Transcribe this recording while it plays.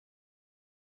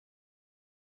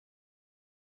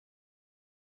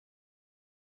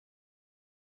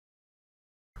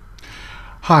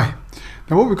Hi.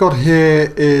 Now what we've got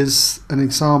here is an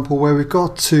example where we've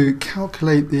got to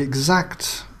calculate the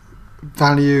exact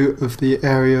value of the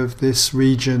area of this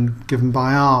region given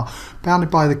by R, bounded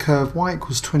by the curve y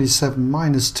equals 27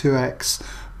 minus 2x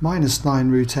minus 9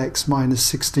 root x minus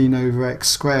 16 over x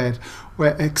squared,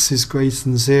 where x is greater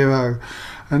than 0.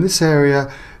 And this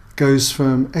area goes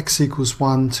from x equals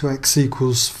 1 to x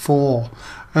equals 4.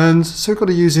 And so we've got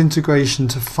to use integration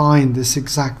to find this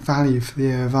exact value for the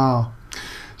area of R.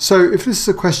 So if this is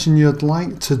a question you'd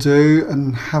like to do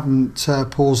and haven't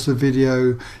paused the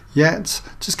video yet,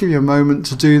 just give you a moment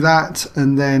to do that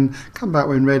and then come back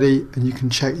when ready and you can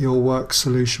check your work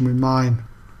solution with mine.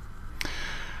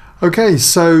 Okay,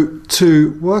 so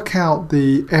to work out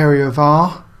the area of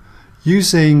R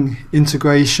using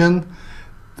integration,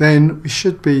 then we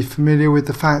should be familiar with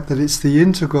the fact that it's the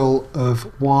integral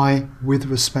of y with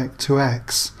respect to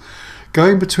x,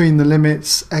 going between the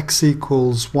limits x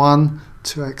equals 1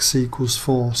 to x equals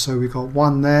 4. So we've got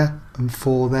 1 there and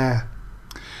 4 there.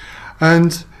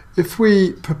 And if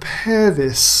we prepare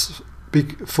this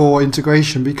for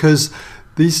integration, because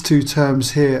these two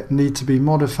terms here need to be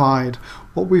modified,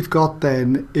 what we've got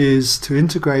then is to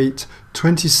integrate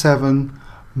 27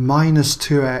 minus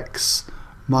 2x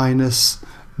minus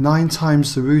 9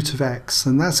 times the root of x,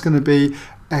 and that's going to be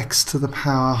x to the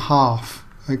power half.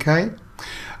 Okay?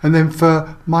 And then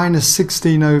for minus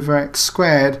 16 over x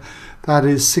squared, that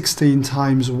is 16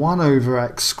 times 1 over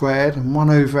x squared, and 1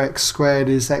 over x squared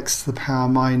is x to the power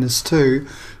minus 2,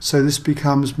 so this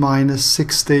becomes minus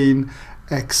 16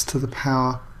 x to the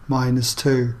power minus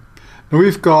 2. Now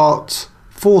we've got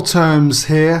 4 terms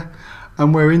here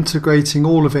and we're integrating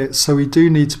all of it, so we do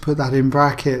need to put that in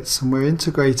brackets, and we're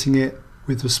integrating it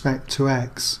with respect to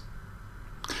x.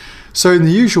 So in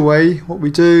the usual way, what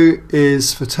we do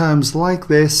is for terms like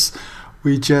this,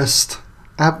 we just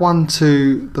add 1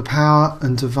 to the power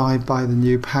and divide by the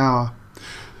new power.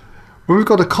 When we've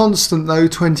got a constant though,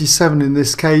 27 in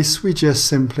this case, we just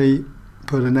simply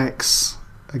put an x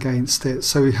against it.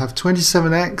 So we have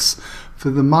 27x. For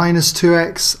the minus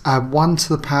 2x, add 1 to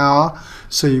the power,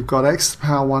 so you've got x to the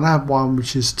power 1, add 1,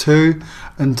 which is 2,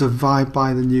 and divide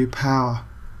by the new power.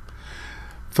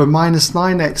 For minus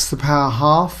 9x to the power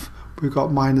half, we've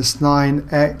got minus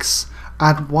 9x,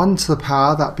 add 1 to the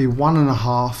power, that'd be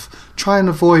 1.5. Try and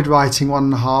avoid writing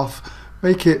 1.5,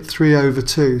 make it 3 over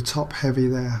 2, top heavy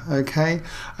there, okay?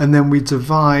 And then we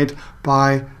divide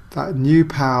by that new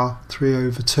power, 3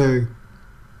 over 2.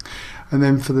 And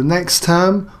then for the next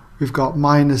term, we've got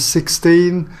minus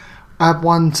 16, add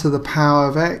 1 to the power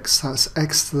of x, that's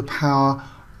x to the power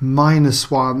minus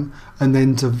 1, and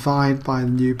then divide by the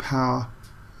new power,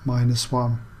 minus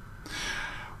 1.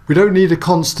 We don't need a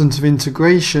constant of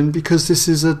integration because this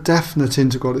is a definite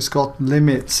integral, it's got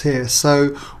limits here,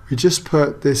 so we just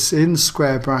put this in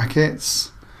square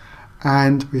brackets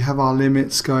and we have our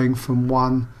limits going from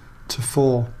 1 to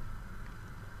 4.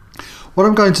 What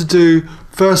I'm going to do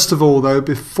first of all though,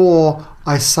 before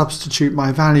I substitute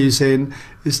my values in,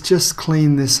 is just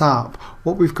clean this up.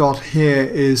 What we've got here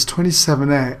is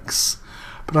 27x,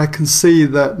 but I can see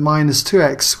that minus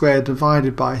 2x squared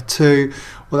divided by 2,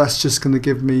 well, that's just going to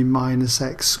give me minus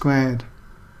x squared.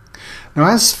 Now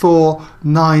as for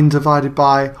 9 divided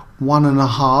by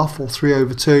 1.5 or 3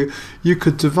 over 2, you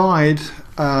could divide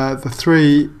the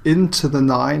 3 into the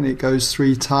 9, it goes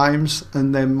 3 times,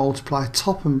 and then multiply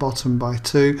top and bottom by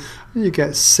 2, and you get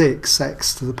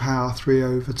 6x to the power 3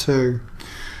 over 2.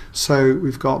 So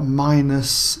we've got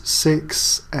minus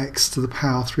 6x to the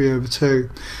power 3 over 2.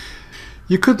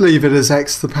 You could leave it as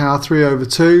x to the power 3 over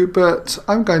 2, but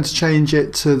I'm going to change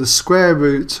it to the square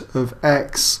root of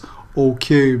x all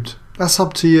cubed. That's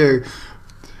up to you.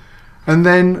 And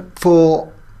then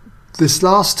for this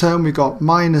last term, we got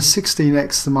minus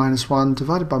 16x to the minus 1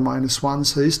 divided by minus 1,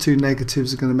 so these two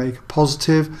negatives are going to make a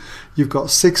positive. You've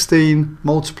got 16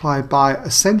 multiplied by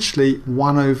essentially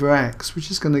 1 over x,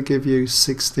 which is going to give you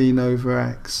 16 over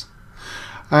x.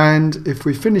 And if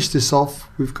we finish this off,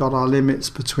 we've got our limits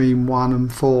between 1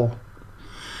 and 4.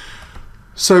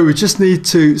 So we just need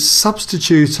to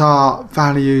substitute our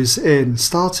values in,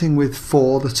 starting with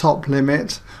 4, the top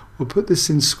limit. We'll put this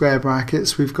in square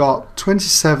brackets. We've got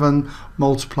 27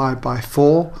 multiplied by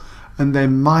 4, and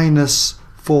then minus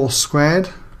 4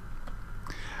 squared.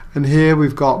 And here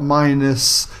we've got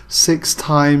minus 6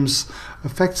 times,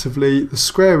 effectively, the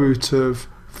square root of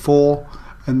 4,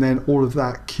 and then all of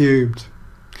that cubed.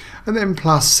 And then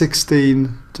plus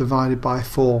 16 divided by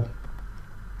 4.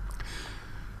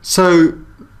 So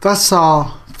that's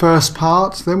our first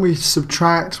part. Then we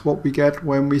subtract what we get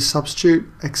when we substitute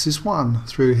x is 1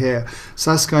 through here. So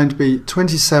that's going to be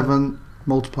 27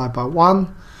 multiplied by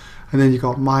 1, and then you've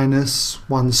got minus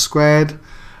 1 squared,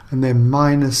 and then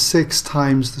minus 6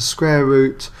 times the square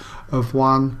root of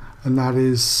 1, and that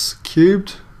is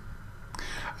cubed,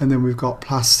 and then we've got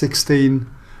plus 16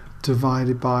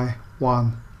 divided by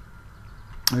 1.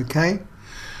 Okay,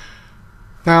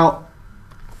 now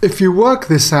if you work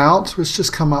this out, let's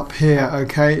just come up here.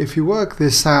 Okay, if you work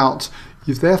this out,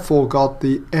 you've therefore got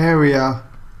the area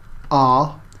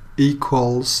R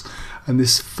equals, and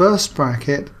this first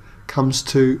bracket comes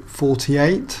to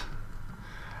 48,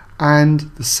 and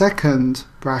the second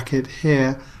bracket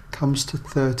here comes to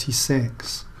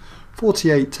 36.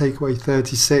 48 take away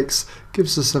 36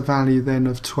 gives us a value then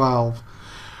of 12.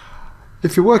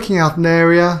 If you're working out an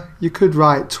area, you could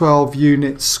write 12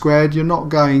 units squared. You're not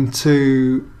going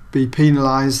to be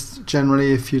penalized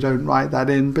generally if you don't write that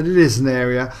in, but it is an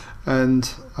area,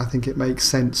 and I think it makes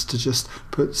sense to just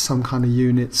put some kind of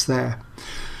units there.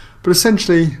 But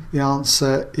essentially the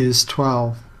answer is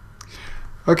 12.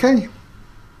 Okay.